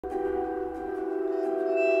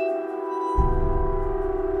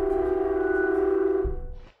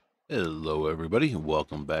Hello everybody,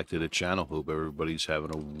 welcome back to the channel. Hope everybody's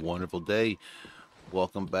having a wonderful day.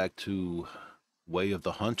 Welcome back to Way of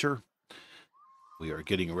the Hunter. We are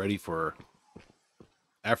getting ready for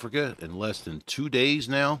Africa in less than 2 days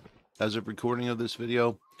now as of recording of this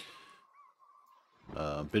video.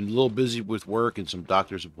 Been a little busy with work and some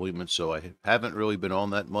doctor's appointments, so I haven't really been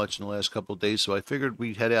on that much in the last couple of days. So I figured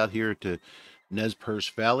we'd head out here to Nez Perce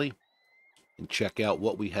Valley and check out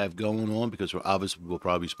what we have going on, because obviously we'll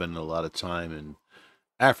probably be spending a lot of time in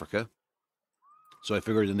Africa. So I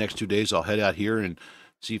figured the next 2 days I'll head out here and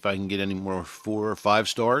see if I can get any more 4 or 5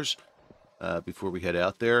 stars before we head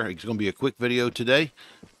out there. It's going to be a quick video today.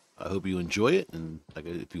 I hope you enjoy it, and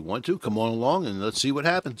if you want to, come on along and let's see what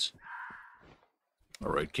happens.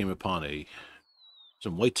 All right, came upon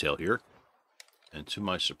some whitetail here, and to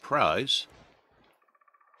my surprise,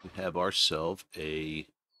 we have ourselves a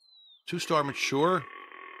 2-star mature,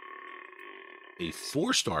 a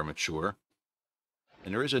 4-star mature,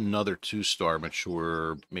 and there is another 2-star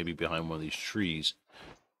mature maybe behind one of these trees.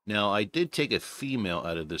 Now, I did take a female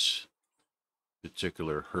out of this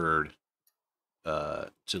particular herd to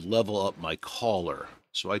level up my caller.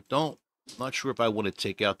 So not sure if I want to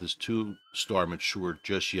take out this 2-star mature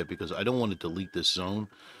just yet, because I don't want to delete this zone.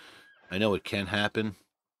 I know it can happen,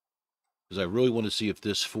 because I really want to see if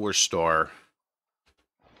this 4-star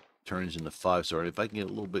turns into 5-star. If I can get a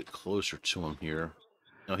little bit closer to him here.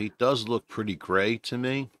 Now, he does look pretty gray to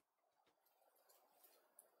me,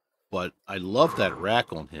 but I love that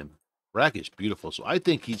rack on him. Rack is beautiful, so I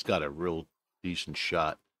think he's got a real decent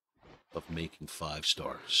shot of making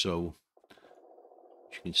 5-star. So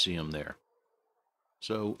you can see him there.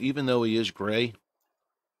 So even though he is gray,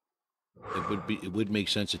 it would make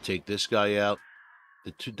sense to take this guy out.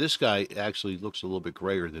 This guy actually looks a little bit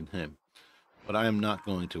grayer than him, but I am not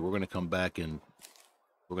going to. We're going to come back and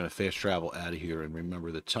we're going to fast travel out of here and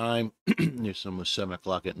remember the time. It's almost 7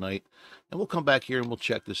 o'clock at night, and we'll come back here and we'll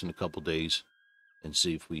check this in a couple days and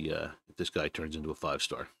see if this guy turns into a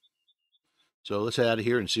 5-star. So let's head out of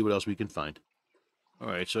here and see what else we can find. All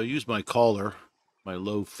right, so I used my caller, my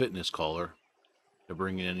low fitness caller, to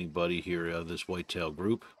bring in anybody here out of this whitetail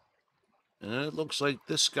group. And it looks like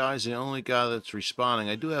this guy's the only guy that's responding.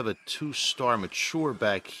 I do have a 2-star mature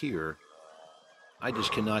back here. I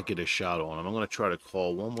just cannot get a shot on him. I'm going to try to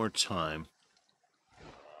call one more time.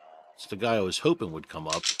 It's the guy I was hoping would come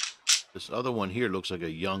up. This other one here looks like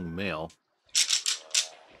a young male.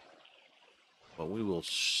 But we will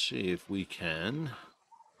see if we can.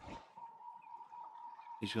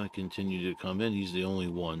 He's going to continue to come in. He's the only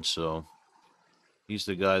one, so he's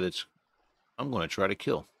the guy I'm going to try to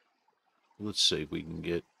kill. Let's see if we can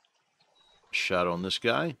get a shot on this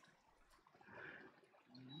guy.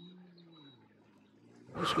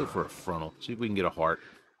 Let's go for a frontal. See if we can get a heart.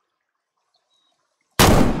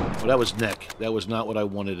 Well, that was neck. That was not what I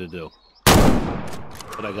wanted to do.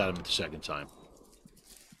 But I got him the second time.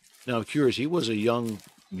 Now I'm curious. He was a young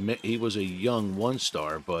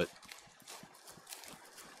 1-star, but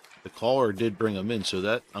the caller did bring him in, so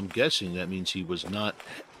that I'm guessing that means he was not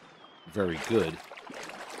very good.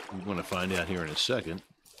 We're going to find out here in a second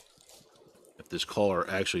if this caller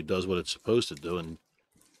actually does what it's supposed to do, and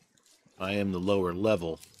I am the lower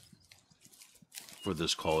level for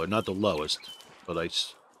this caller. Not the lowest, but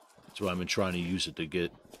that's why I've been trying to use it to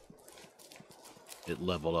get it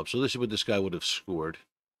leveled up. So this is what this guy would have scored.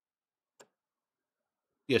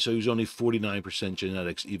 Yeah, so he was only 49%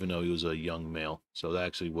 genetics, even though he was a young male. So that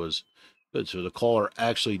actually was good. So the caller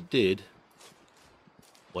actually did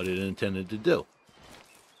what it intended to do.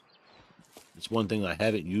 It's one thing I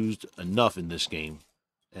haven't used enough in this game,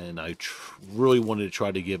 and I really wanted to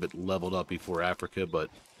try to give it leveled up before Africa,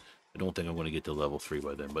 but I don't think I'm going to get to level 3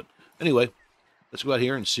 by then. But anyway, let's go out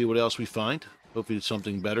here and see what else we find. Hopefully it's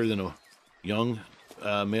something better than a young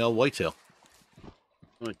male whitetail. I'm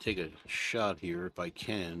going to take a shot here, if I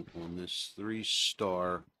can, on this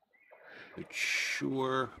 3-star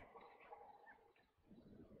mature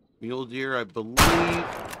mule deer, I believe.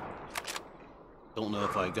 Don't know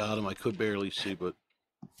if I got him. I could barely see, but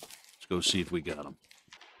let's go see if we got him.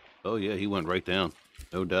 Oh, yeah, he went right down.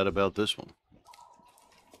 No doubt about this one.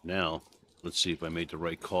 Now, let's see if I made the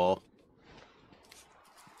right call.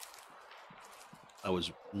 I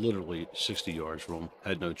was literally 60 yards from him.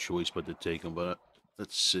 Had no choice but to take him, but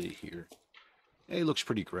let's see here. Yeah, he looks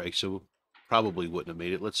pretty gray, so probably wouldn't have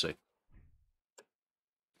made it. Let's see.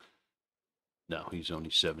 No, he's only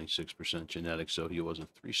 76% genetic, so he was a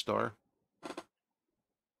 3-star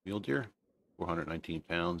mule deer, 419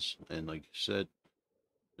 pounds, and like I said,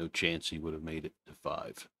 no chance he would have made it to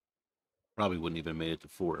 5. Probably wouldn't even have made it to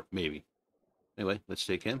 4, maybe. Anyway, let's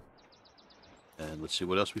take him. And let's see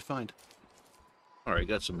what else we find. All right,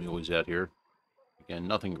 got some muleys out here. Again,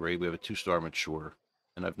 nothing great. We have a 2-star mature.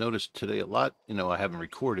 And I've noticed today a lot, I haven't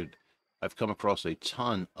recorded. I've come across a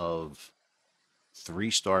ton of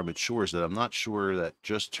 3-star matures that I'm not sure that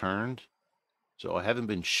just turned. So I haven't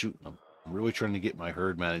been shooting them. I'm really trying to get my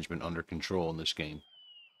herd management under control in this game.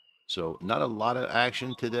 So not a lot of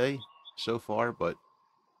action today so far, but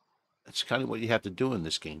that's kind of what you have to do in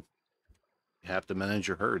this game. You have to manage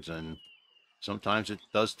your herds, and sometimes it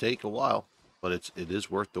does take a while, but it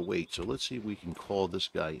is worth the wait. So let's see if we can call this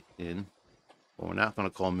guy in. Well, we're not going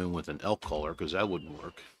to call him in with an elk caller because that wouldn't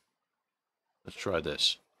work. Let's try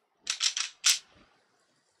this.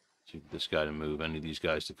 See if this guy to move, any of these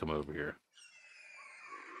guys to come over here.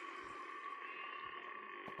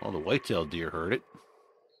 Oh, the whitetail deer heard it.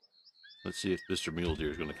 Let's see if Mr. Mule Deer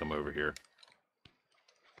is going to come over here.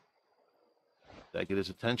 Did that get his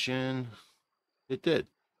attention? It did.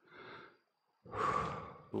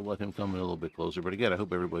 We'll let him come in a little bit closer. But again, I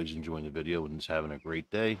hope everybody's enjoying the video and is having a great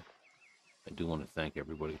day. I do want to thank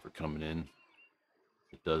everybody for coming in.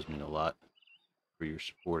 It does mean a lot for your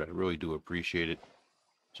support. I really do appreciate it.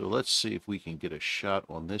 So let's see if we can get a shot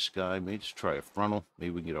on this guy. Maybe just try a frontal. Maybe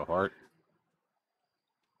we can get a heart.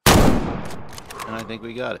 And I think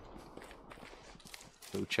we got it.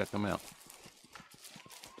 Go check him out.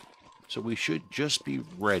 So we should just be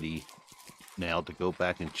ready now to go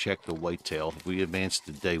back and check the whitetail. We advanced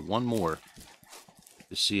today one more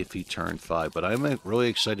to see if he turned 5. But I'm really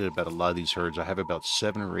excited about a lot of these herds. I have about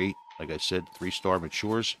 7 or 8, like I said, 3-star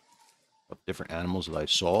matures of different animals that I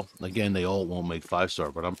saw. Again, they all won't make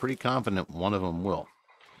 5-star, but I'm pretty confident one of them will.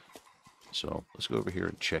 So let's go over here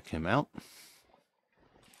and check him out.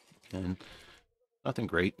 And nothing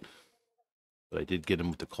great, but I did get him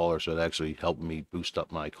with the collar, so it actually helped me boost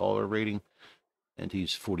up my collar rating. And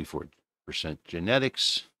he's 44%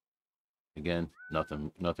 genetics. Again,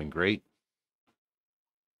 nothing great.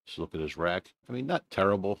 Just look at his rack. I mean, not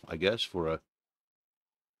terrible, I guess, for a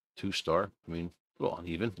 2-star. I mean, a little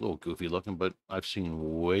uneven, a little goofy looking, but I've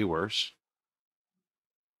seen way worse.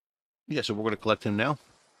 Yeah, so we're going to collect him now.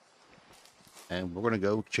 And we're going to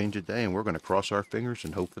go change a day, and we're going to cross our fingers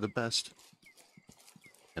and hope for the best.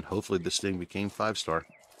 And hopefully this thing became 5-star.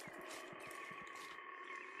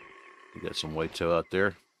 We got some whitetail out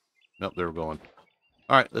there. Nope, they're going.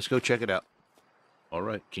 All right, let's go check it out. All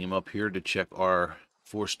right, came up here to check our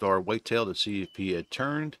 4-star whitetail to see if he had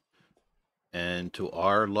turned. And to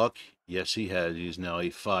our luck, yes, he has. He's now a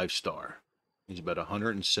 5-star. He's about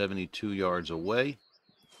 172 yards away.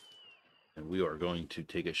 And we are going to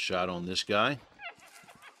take a shot on this guy.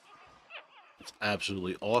 It's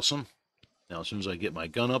absolutely awesome. Now, as soon as I get my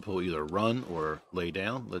gun up, he'll either run or lay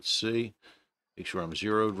down. Let's see. Make sure I'm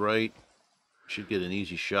zeroed right. Should get an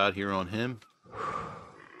easy shot here on him.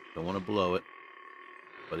 Don't want to blow it.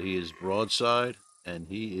 But he is broadside, and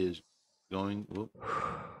he is going... Whoop.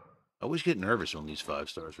 I always get nervous on these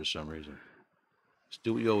 5-stars for some reason. Just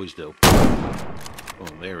do what you always do. Oh,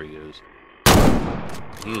 there he is.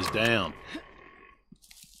 He is down.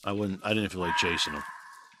 I didn't feel like chasing him.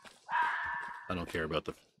 I don't care about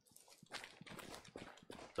the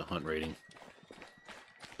hunt rating.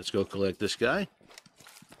 Let's go collect this guy.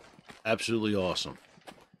 Absolutely awesome.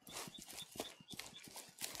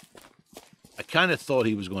 I kind of thought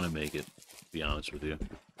he was going to make it, to be honest with you.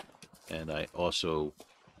 And I also,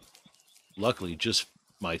 luckily, just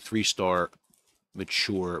my 3-star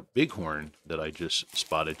mature bighorn that I just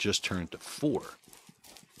spotted just turned to 4.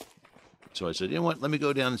 So I said, you know what, let me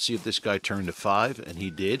go down and see if this guy turned to 5, and he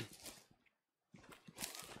did.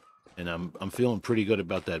 And I'm feeling pretty good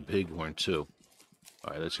about that bighorn too.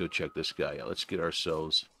 All right, let's go check this guy out. Let's get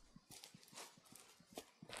ourselves...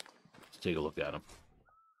 Let's take a look at him.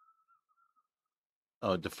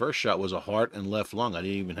 Oh, the first shot was a heart and left lung. I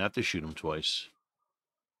didn't even have to shoot him twice.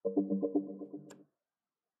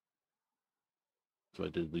 So I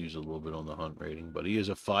did lose a little bit on the hunt rating. But he is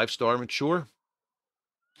a 5-star mature.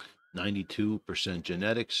 92%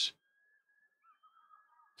 genetics.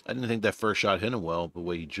 I didn't think that first shot hit him well, the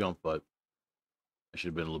way he jumped, but I should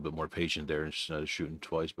have been a little bit more patient there instead of shooting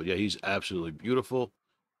twice. But yeah, he's absolutely beautiful.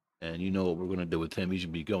 And you know what we're going to do with him. He's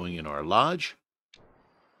going to be going in our lodge.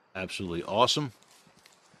 Absolutely awesome.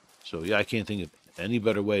 So yeah, I can't think of any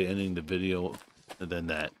better way to ending the video than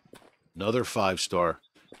that. Another 5-star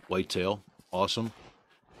whitetail. Awesome.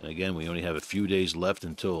 And again, we only have a few days left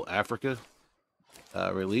until Africa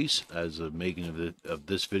release. As of making of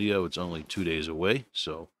this video, it's only 2 days away.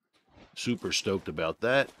 So super stoked about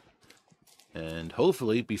that. And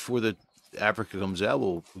hopefully before the Africa comes out,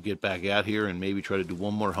 we'll get back out here and maybe try to do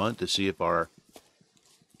one more hunt to see if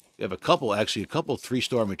We have a couple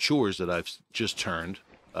 3-star matures that I've just turned.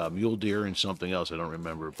 Mule deer and something else I don't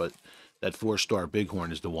remember, but that 4-star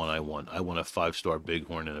bighorn is the one I want. I want a 5-star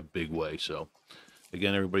bighorn in a big way. So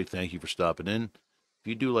again, everybody, thank you for stopping in. If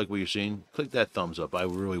you do like what you're seeing, click that thumbs up. I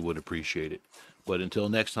really would appreciate it. But until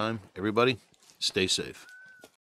next time, everybody, stay safe.